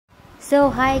So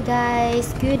hi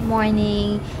guys, good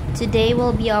morning. Today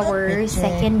will be our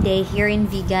second day here in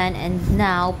Vigan, and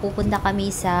now pupunta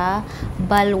kami sa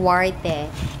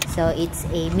BALUARTE. So it's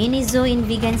a mini zoo in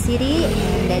Vigan City,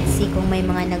 and let's see kung may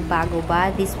mga nagbago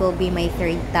ba. This will be my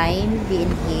third time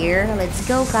being here. Let's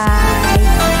go guys!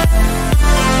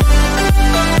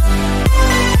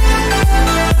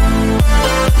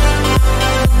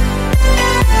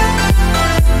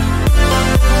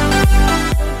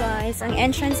 Ang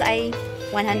entrance ay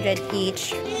 100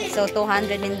 each. So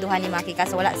 200 min duha ni Maki,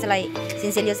 kaso wala sila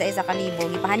sinsilyo sa isa kalibo.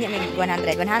 Gipahanya may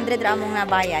 100. 100 ra among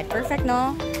nabayad. Perfect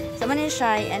no? So man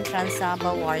siya entrance sa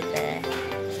BALUARTE.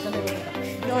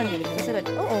 Doon kasulod.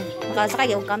 Oo.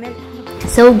 Makasakay og camel.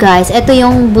 So guys, ito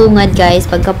yung bungad guys.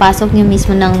 Pagkapasok nyo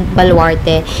mismo ng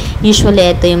BALUARTE,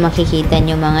 usually ito yung makikita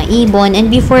nyo mga ibon.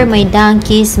 And before, may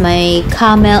donkeys, may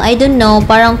camel. I don't know,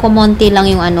 parang kumonti lang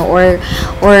yung ano, or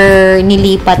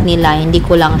nilipat nila. Hindi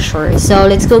ko lang sure. So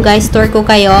let's go guys, tour ko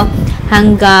kayo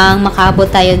hanggang makabot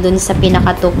tayo dun sa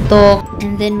pinakatuktok.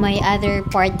 And then may other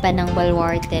part pa ng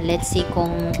BALUARTE. Let's see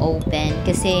kung open.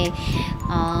 Kasi,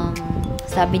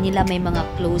 sabi nila may mga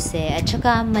close eh. At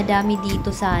saka madami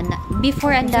dito sana.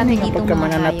 Before ang dami dito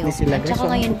mga hayop. At saka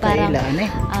ngayon parang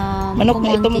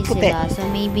kumonti sila. So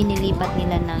maybe nilipat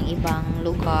nila ng ibang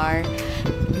lugar.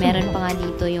 Meron pa nga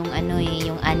dito yung ano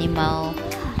eh, yung animal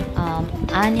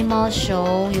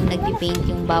show, yung nagpipaint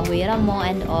yung baboy ramo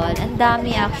and all. Ang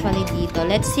dami actually dito.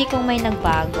 Let's see kung may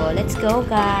nagbago. Let's go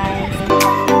guys!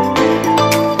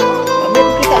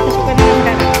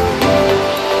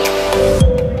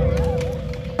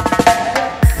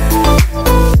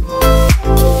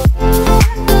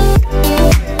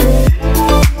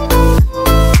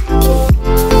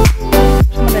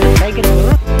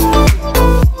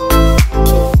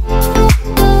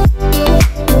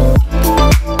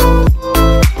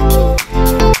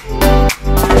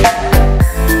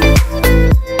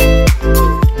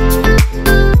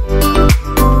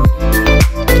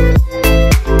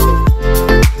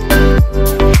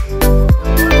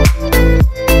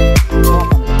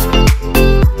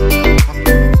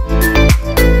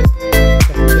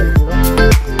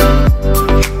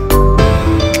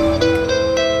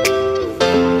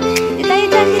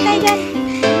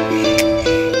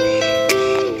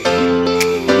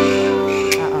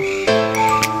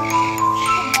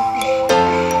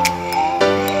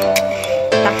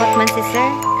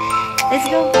 Let's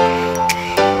go.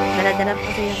 Dala-dala po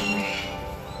kayo.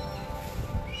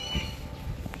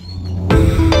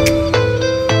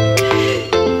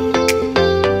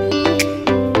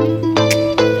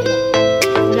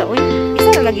 Wala, uy. Isa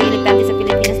na lagi ilipati sa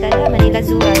Pilipinas talaga. Manila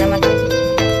Zura naman.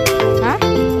 Ha?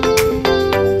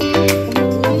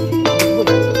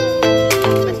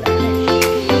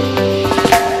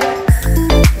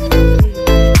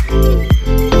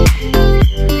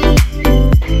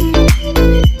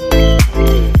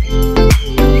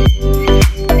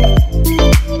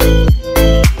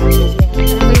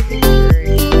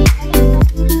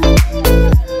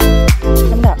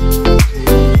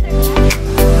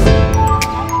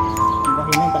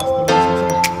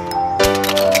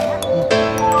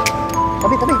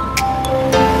 Tabi.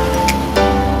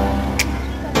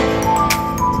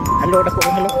 Halo, dako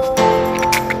halo.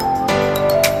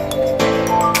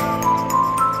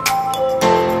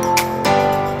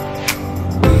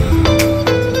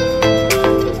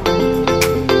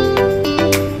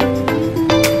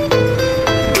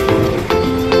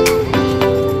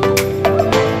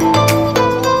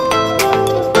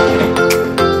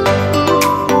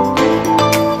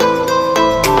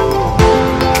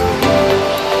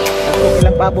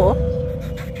 Ilang babo.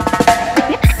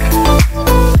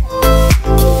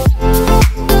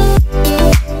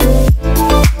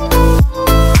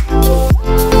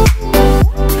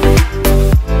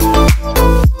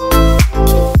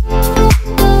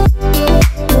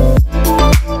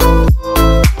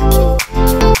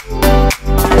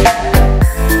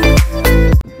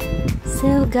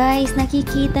 So guys,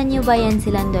 nakikita nyo ba yan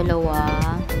silang dalawa?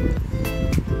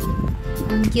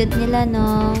 Ang cute nila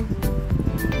no?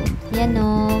 Yan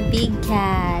o, big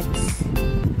cats.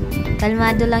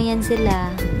 Kalmado lang yan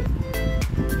sila.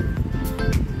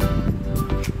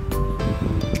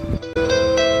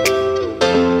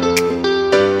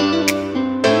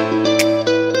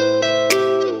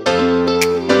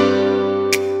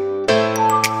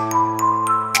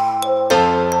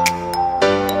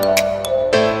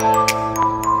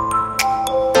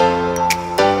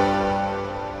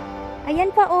 Ayan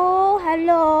pa oh,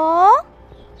 hello?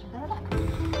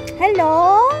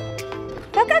 Hello?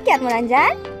 Kakaakyat mo lang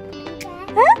dyan?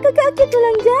 Ha? Kakaakyat mo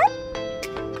lang dyan?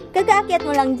 Kakaakyat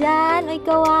mo lang dyan? Uy,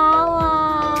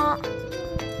 kawawa.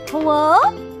 Hello?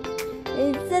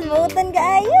 It's buutan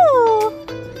kaayo.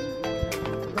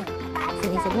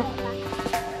 Sinisig na.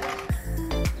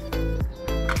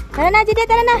 Tara na, Judy,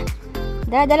 tara na.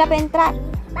 Dala-dala pa yung truck.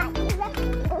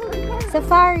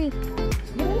 Safari.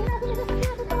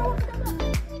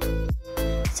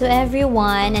 So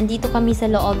everyone, nandito kami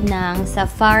sa loob ng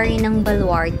safari ng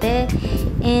Baluarte.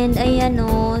 And ayan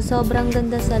o, sobrang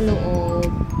ganda sa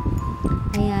loob.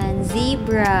 Ayan,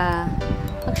 zebra.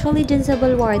 Actually, dyan sa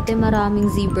Baluarte, maraming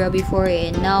zebra before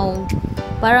now,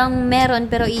 parang meron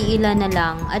pero iilan na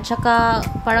lang. At saka,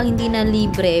 parang hindi na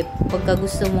libre pagka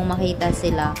gusto mong makita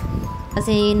sila.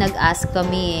 Kasi nag-ask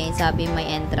kami sabi may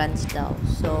entrance daw.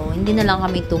 So, hindi na lang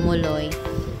kami tumuloy.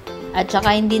 At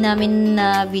saka hindi namin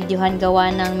na videohan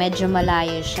gawa ng medyo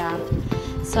malayo siya.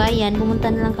 So, ayan, pumunta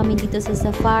na lang kami dito sa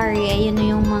safari. Ayun na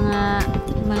yung mga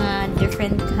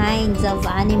different kinds of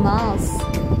animals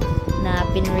na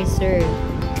pin-reserve.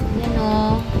 Yan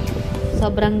o.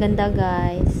 Sobrang ganda,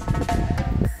 guys.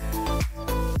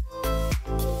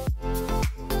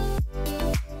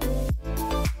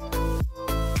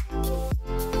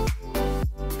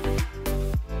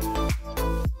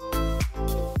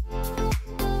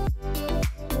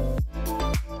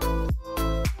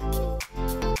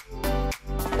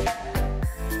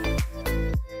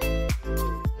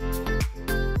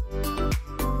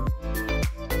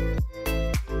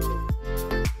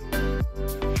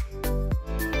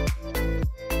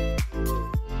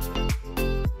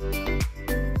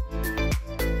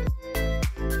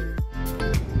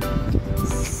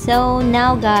 So,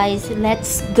 now guys,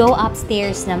 let's go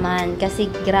upstairs naman.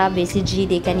 Kasi grabe, si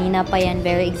GD, kanina pa yan,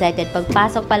 very excited.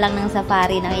 Pagpasok pa lang ng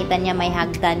safari, nakita niya may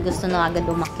hagdan. Gusto na agad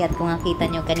umakyat kung nakita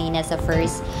niyo kanina sa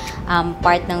first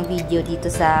part ng video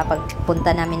dito sa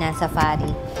pagpunta namin ng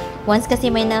safari. Once kasi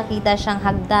may nakita siyang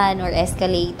hagdan or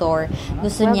escalator,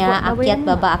 gusto niya akyat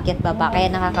baba. Kaya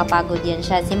nakakapagod yan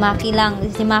siya. Si Maki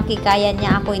kaya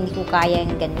niya, ako hindi ko kaya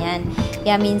yung ganyan.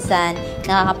 Kaya minsan,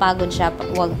 nakakapagod siya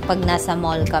pag nasa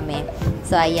mall kami.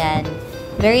 So, ayan.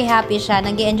 Very happy siya.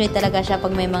 Nag-enjoy talaga siya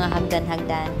pag may mga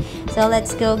hagdan-hagdan. So,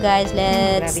 let's go guys.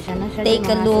 Let's take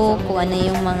a look kung ano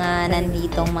yung mga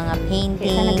nanditong mga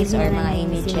paintings or mga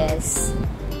images.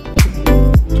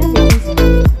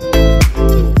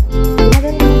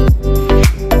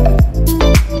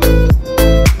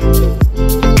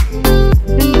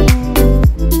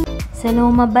 So,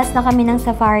 lumabas na kami ng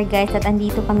safari guys at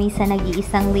andito kami sa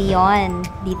nag-iisang leon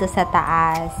dito sa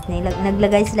taas.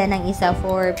 Naglagay sila ng isa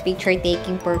for picture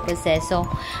taking purposes. So,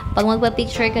 pag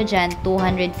magpa-picture ka dyan,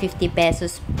 250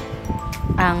 pesos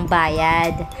ang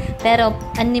bayad. Pero,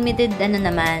 unlimited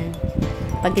naman,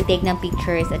 pag-take ng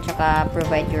pictures at saka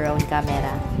provide your own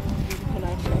camera.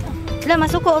 Wala,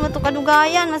 masuko,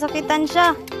 matukadugayan, masakitan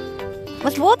siya.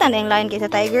 Mas buotan na yung lion kaysa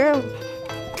tiger.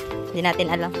 Hindi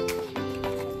natin alam.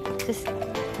 Sus,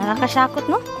 nakakasyakot,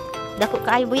 no? Dako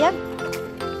ka ay buyag.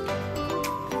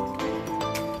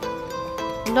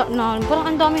 Wala na. Parang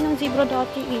ang dami ng zebra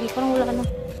dati. Parang wala na.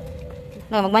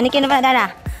 Magmanikin na ba,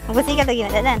 Dana? Magbasikat lagi na,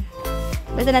 Dadan.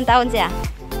 Basta ng taon siya.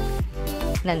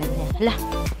 Hala na siya.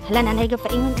 Hala, nanay ka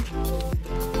pa ingon.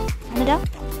 Ano daw?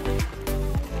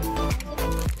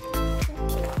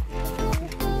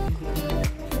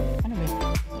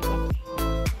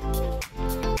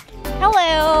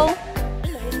 Hello!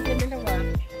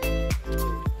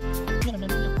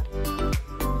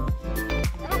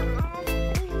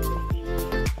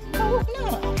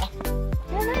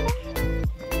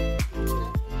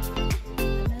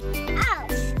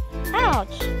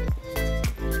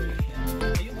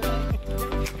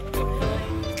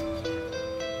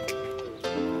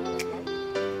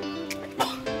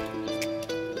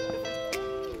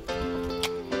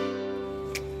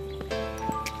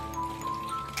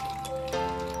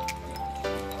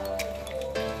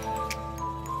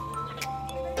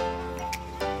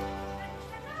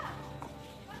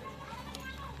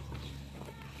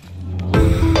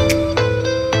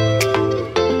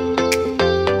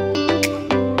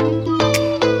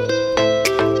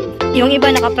 Yung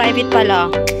iba naka-private pala.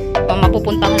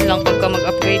 Mapupuntahan lang pagka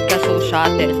mag-upgrade ka so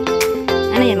shuttle.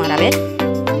 Ano yan mga rabbit?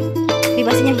 Diba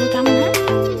siya niyang hagkaman ha?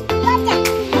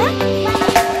 Ha?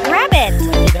 Rabbit!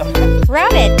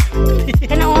 Rabbit!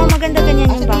 Kana maganda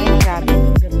ganyan yung bahay ng rabbit.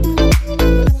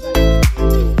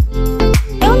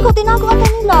 Ewan ko, tinagawa ka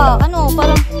nila. Ano,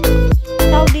 parang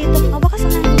tao dito. Baka sa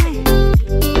nana eh.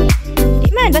 Di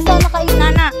man, basta nakain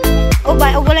na. O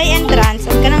walay entrance.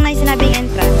 O ka nang sinabing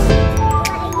entrance.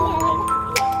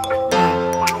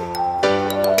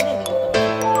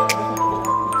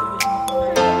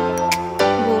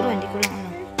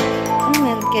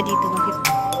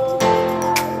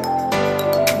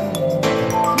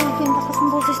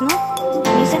 no?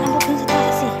 Minsan abot dun sa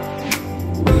taas eh.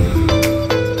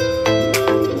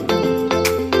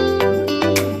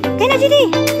 Kaya na, Judy!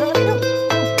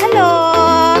 Hello!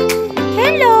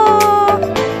 Hello!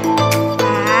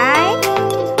 Hi!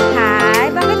 Hi!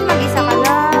 Bakit mag-isa ka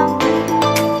lang?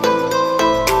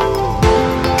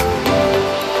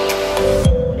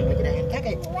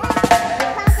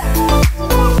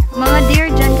 Mga deer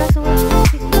dyan ka, so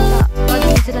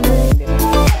sila na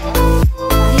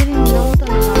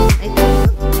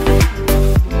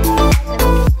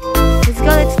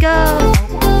let's go!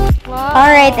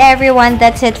 Alright everyone,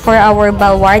 that's it for our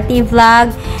Baluarte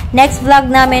vlog. Next vlog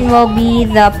namin will be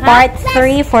the part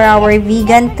 3 for our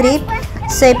vegan trip.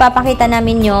 So ipapakita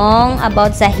namin yung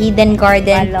about sa Hidden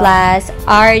Garden plus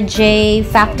RJ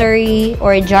Factory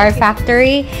or Jar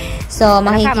Factory. So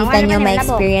makikita nyo,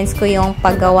 ma-experience ko yung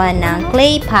paggawa ng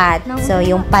clay pot. So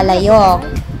yung palayok.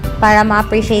 Para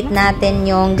ma-appreciate natin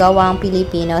yung gawang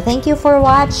Pilipino. Thank you for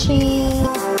watching!